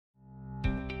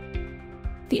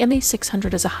The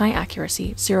MA600 is a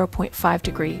high-accuracy 0.5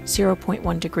 degree,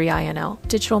 0.1 degree INL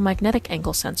digital magnetic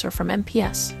angle sensor from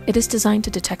MPS. It is designed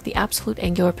to detect the absolute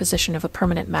angular position of a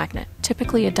permanent magnet,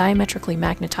 typically a diametrically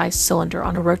magnetized cylinder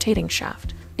on a rotating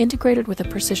shaft. Integrated with a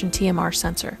precision TMR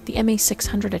sensor, the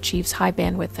MA600 achieves high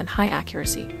bandwidth and high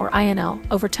accuracy, or INL,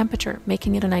 over temperature,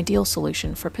 making it an ideal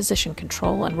solution for position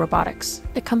control and robotics.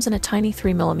 It comes in a tiny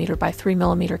 3mm by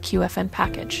 3mm QFN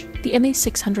package. The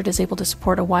MA600 is able to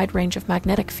support a wide range of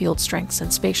magnetic field strengths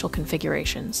and spatial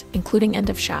configurations, including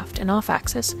end-of-shaft and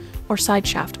off-axis, or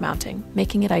side-shaft mounting,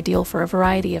 making it ideal for a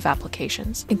variety of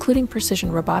applications, including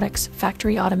precision robotics,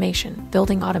 factory automation,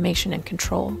 building automation and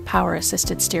control,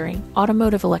 power-assisted steering,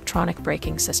 automotive electronic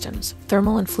braking systems,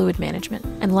 thermal and fluid management,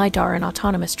 and LiDAR and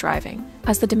autonomous driving.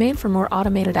 As the demand for more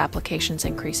automated applications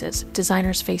increases,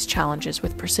 designers face challenges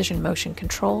with precision motion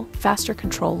control, faster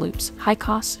control loops, high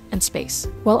costs, and space.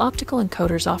 While optical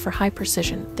encoders offer high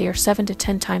precision, they are 7 to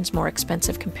 10 times more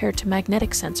expensive compared to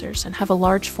magnetic sensors and have a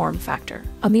large form factor.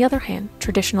 On the other hand,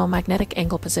 traditional magnetic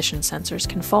angle position sensors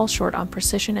can fall short on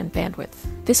precision and bandwidth.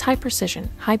 This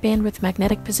high-precision, high-bandwidth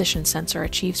magnetic position sensor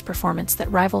achieves performance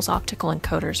that rivals optical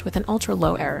encoders with an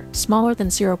ultra-low error, smaller than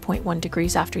 0.1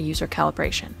 degrees after user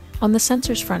calibration. On the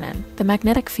sensor's front end, the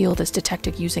magnetic field is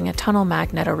detected using a tunnel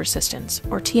magnetoresistance,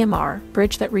 or TMR,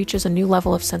 bridge that reaches a new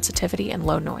level of sensitivity and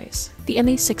low noise. The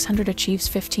MA600 achieves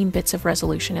 15 bits of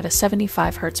resolution at a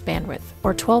 75 Hz bandwidth,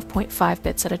 or 12.5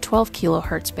 bits at a 12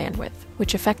 kHz bandwidth,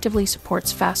 which effectively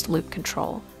supports fast loop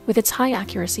control. With its high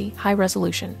accuracy, high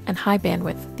resolution, and high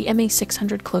bandwidth, the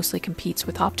MA600 closely competes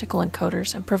with optical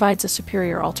encoders and provides a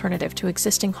superior alternative to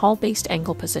existing Hall-based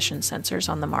angle position sensors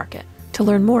on the market. To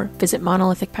learn more, visit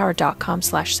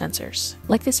monolithicpower.com/sensors.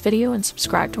 Like this video and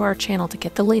subscribe to our channel to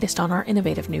get the latest on our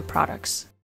innovative new products.